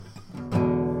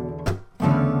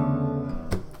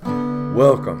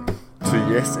Welcome to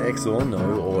Yes X or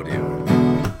No Audio.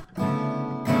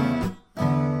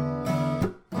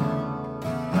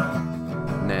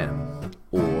 NAM,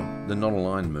 or the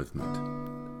Non-Aligned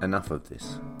Movement. Enough of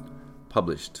this.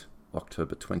 Published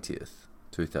October 20th,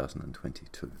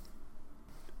 2022.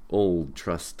 All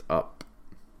trussed up.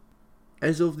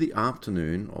 As of the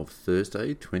afternoon of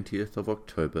Thursday, 20th of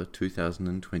October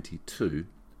 2022,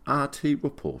 RT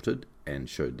reported and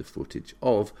showed the footage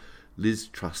of Liz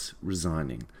Truss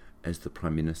resigning as the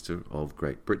Prime Minister of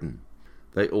Great Britain.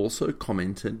 They also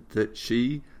commented that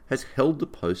she has held the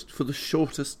post for the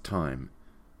shortest time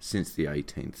since the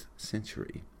 18th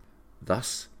century.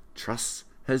 Thus, Truss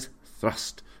has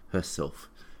thrust herself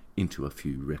into a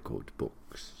few record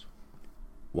books.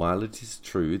 While it is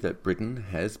true that Britain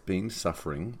has been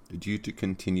suffering due to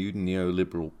continued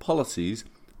neoliberal policies,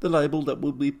 the label that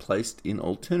will be placed in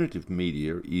alternative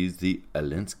media is the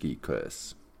Zelensky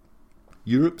curse.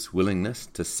 Europe's willingness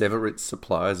to sever its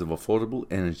supplies of affordable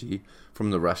energy from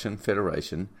the Russian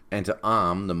Federation and to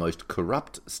arm the most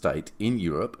corrupt state in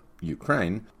Europe,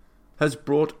 Ukraine, has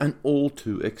brought an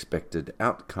all-too-expected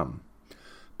outcome.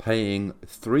 Paying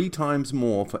 3 times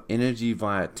more for energy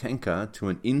via tanker to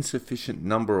an insufficient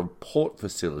number of port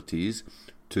facilities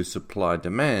to supply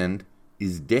demand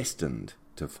is destined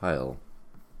to fail.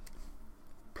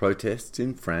 Protests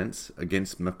in France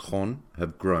against Macron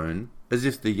have grown as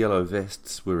if the yellow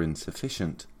vests were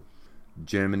insufficient.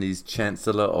 Germany's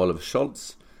Chancellor Olaf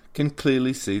Scholz can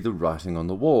clearly see the writing on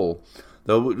the wall,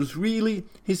 though it was really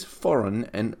his foreign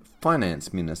and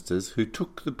finance ministers who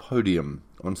took the podium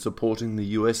on supporting the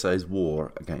USA's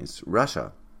war against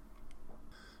Russia.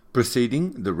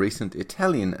 Preceding the recent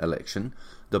Italian election,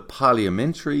 the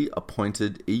parliamentary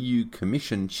appointed EU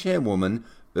Commission chairwoman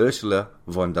Ursula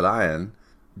von der Leyen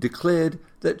declared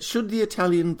that should the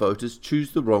Italian voters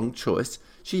choose the wrong choice,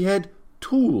 she had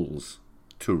tools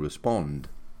to respond.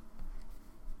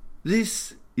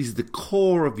 This is the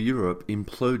core of Europe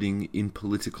imploding in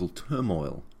political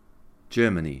turmoil.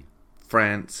 Germany,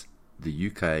 France, the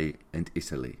UK and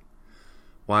Italy.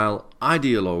 While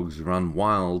ideologues run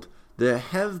wild, there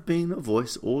have been a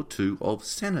voice or two of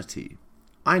sanity.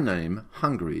 I name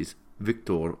Hungary's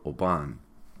Viktor Orbán.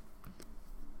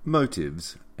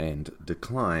 Motives and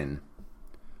decline.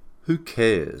 Who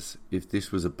cares if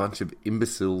this was a bunch of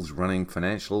imbeciles running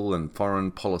financial and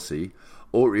foreign policy,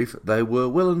 or if they were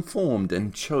well informed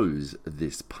and chose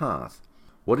this path?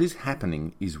 What is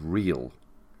happening is real.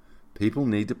 People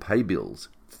need to pay bills,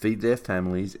 feed their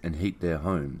families and heat their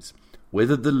homes.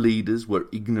 Whether the leaders were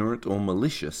ignorant or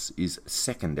malicious is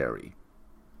secondary.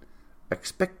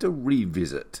 Expect a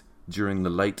revisit during the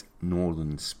late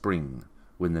northern spring,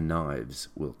 when the knives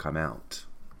will come out.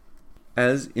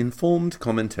 As informed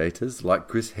commentators like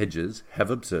Chris Hedges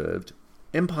have observed,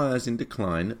 empires in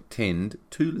decline tend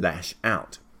to lash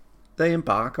out. They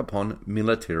embark upon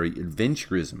military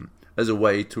adventurism as a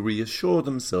way to reassure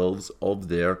themselves of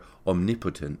their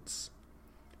omnipotence.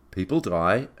 People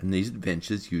die, and these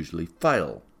adventures usually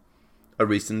fail. A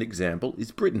recent example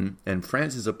is Britain and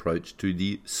France's approach to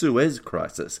the Suez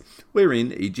Crisis,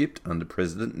 wherein Egypt, under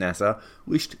President Nasser,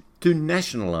 wished to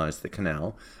nationalise the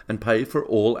canal and pay for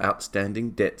all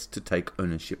outstanding debts to take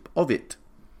ownership of it.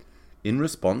 In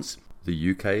response,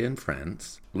 the UK and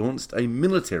France launched a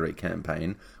military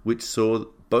campaign which saw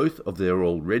both of their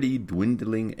already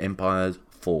dwindling empires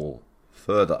fall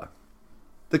further.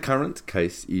 The current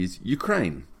case is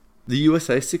Ukraine. The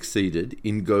USA succeeded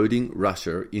in goading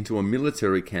Russia into a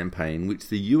military campaign which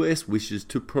the US wishes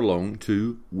to prolong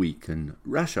to weaken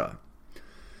Russia.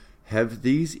 Have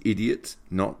these idiots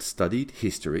not studied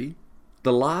history?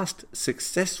 The last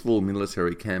successful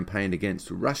military campaign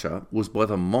against Russia was by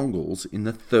the Mongols in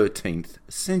the 13th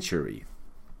century.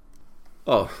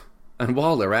 Oh, and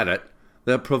while they're at it,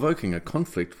 they're provoking a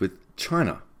conflict with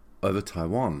China over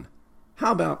Taiwan.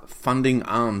 How about funding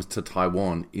arms to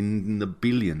Taiwan in the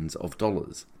billions of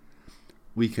dollars?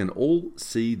 We can all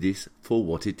see this for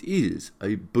what it is,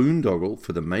 a boondoggle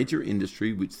for the major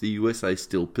industry which the USA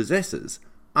still possesses,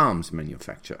 arms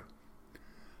manufacture.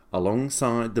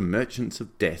 Alongside the merchants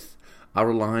of death are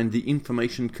aligned the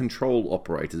information control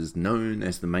operators known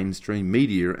as the mainstream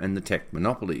media and the tech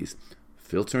monopolies,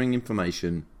 filtering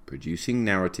information, producing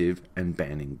narrative, and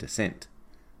banning dissent.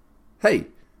 Hey,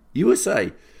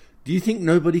 USA, do you think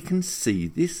nobody can see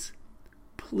this?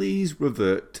 Please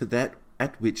revert to that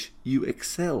at which you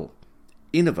excel.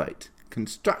 Innovate,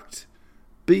 construct,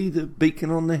 be the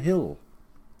beacon on the hill.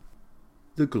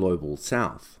 The Global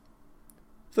South.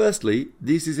 Firstly,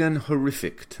 this is an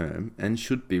horrific term and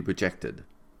should be rejected.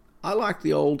 I like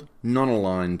the old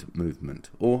non-aligned movement,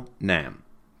 or NAM.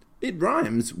 It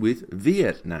rhymes with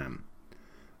Vietnam.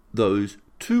 Those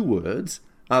two words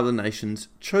are the nation's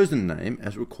chosen name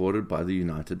as recorded by the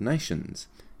United Nations.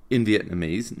 In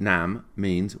Vietnamese, Nam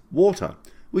means water,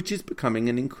 which is becoming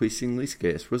an increasingly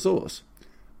scarce resource.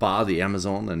 Bar the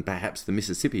Amazon and perhaps the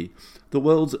Mississippi, the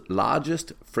world's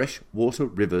largest freshwater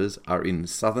rivers are in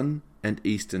southern and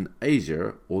eastern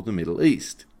Asia or the Middle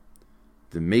East.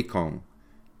 The Mekong,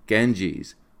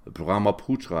 Ganges,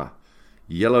 Brahmaputra,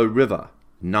 Yellow River,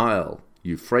 Nile,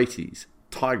 Euphrates,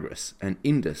 Tigris, and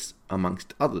Indus,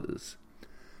 amongst others.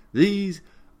 These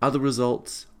are the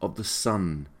results of the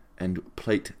sun and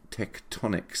plate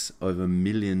tectonics over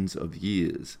millions of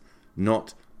years,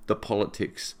 not the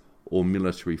politics or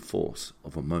military force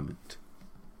of a moment.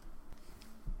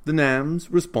 The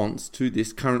NAM's response to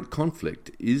this current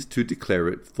conflict is to declare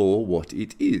it for what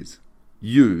it is.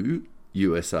 You,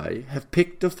 USA, have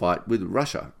picked a fight with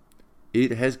Russia.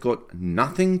 It has got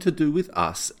nothing to do with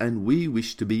us, and we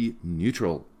wish to be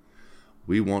neutral.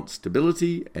 We want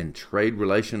stability and trade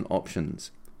relation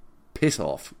options. Piss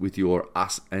off with your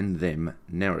us and them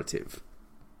narrative.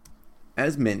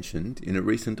 As mentioned in a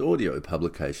recent audio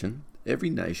publication, every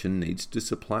nation needs to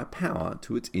supply power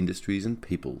to its industries and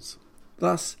peoples.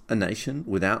 Thus, a nation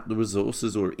without the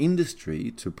resources or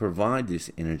industry to provide this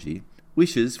energy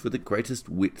wishes for the greatest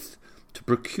width to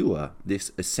procure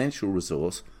this essential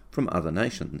resource from other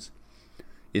nations.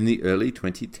 In the early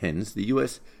 2010s, the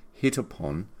US hit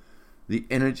upon the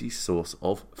energy source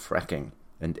of fracking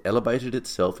and elevated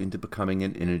itself into becoming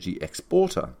an energy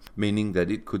exporter, meaning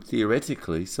that it could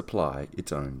theoretically supply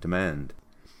its own demand.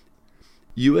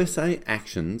 USA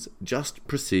actions just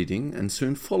preceding and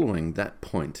soon following that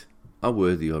point are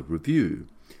worthy of review.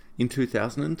 In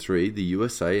 2003, the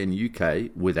USA and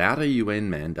UK, without a UN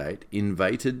mandate,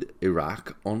 invaded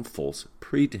Iraq on false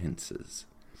pretenses.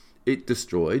 It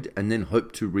destroyed and then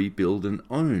hoped to rebuild and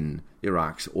own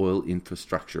Iraq's oil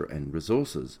infrastructure and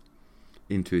resources.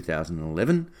 In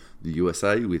 2011, the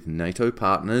USA, with NATO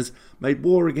partners, made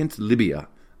war against Libya,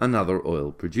 another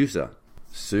oil producer.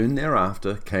 Soon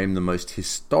thereafter came the most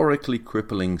historically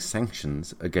crippling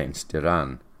sanctions against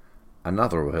Iran,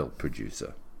 another oil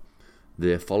producer.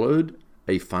 There followed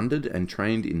a funded and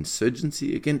trained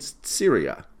insurgency against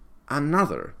Syria,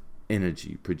 another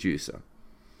energy producer.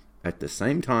 At the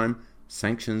same time,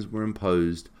 sanctions were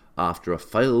imposed after a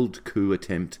failed coup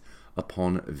attempt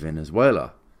upon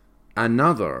Venezuela,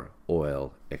 another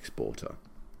oil exporter.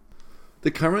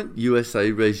 The current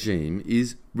USA regime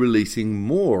is releasing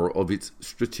more of its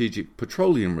strategic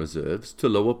petroleum reserves to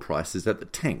lower prices at the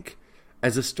tank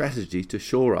as a strategy to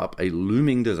shore up a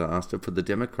looming disaster for the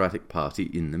Democratic Party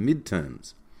in the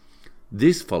midterms.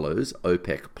 This follows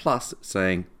OPEC Plus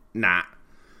saying, nah,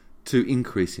 to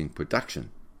increasing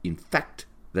production. In fact,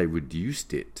 they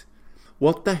reduced it.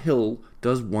 What the hell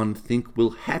does one think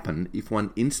will happen if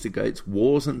one instigates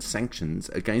wars and sanctions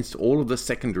against all of the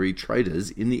secondary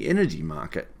traders in the energy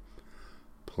market?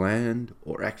 Planned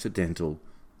or accidental,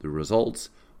 the results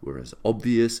were as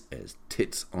obvious as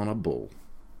tits on a bull.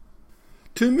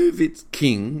 To move its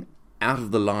king out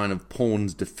of the line of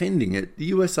pawns defending it, the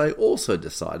USA also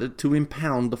decided to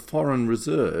impound the foreign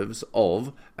reserves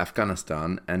of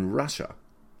Afghanistan and Russia.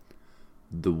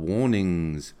 The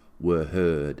warnings were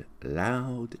heard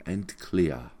loud and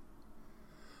clear.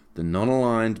 The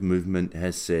non-aligned movement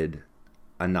has said,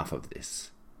 enough of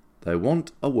this. They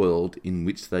want a world in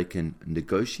which they can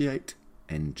negotiate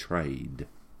and trade.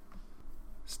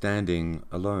 Standing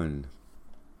alone.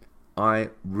 I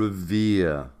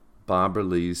revere Barbara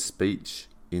Lee's speech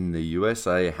in the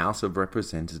USA House of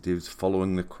Representatives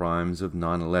following the crimes of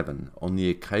 9/11 on the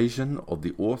occasion of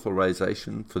the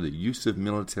authorization for the use of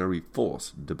military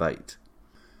force debate.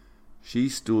 She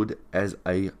stood as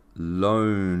a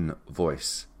lone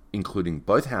voice, including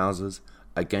both houses,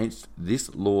 against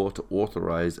this law to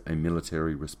authorize a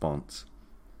military response.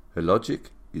 Her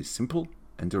logic is simple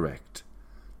and direct.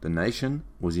 The nation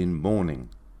was in mourning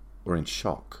or in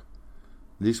shock.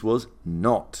 This was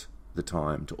not the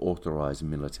time to authorize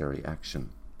military action.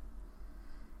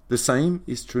 The same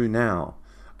is true now.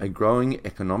 A growing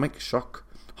economic shock,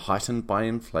 heightened by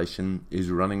inflation, is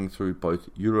running through both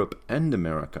Europe and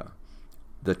America.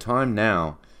 The time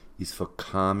now is for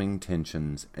calming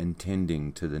tensions and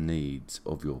tending to the needs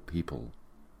of your people.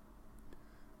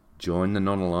 Join the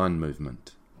non-aligned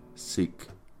movement. Seek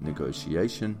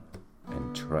negotiation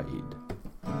and trade.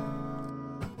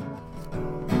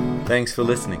 Thanks for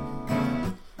listening.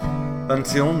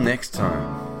 Until next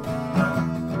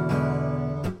time.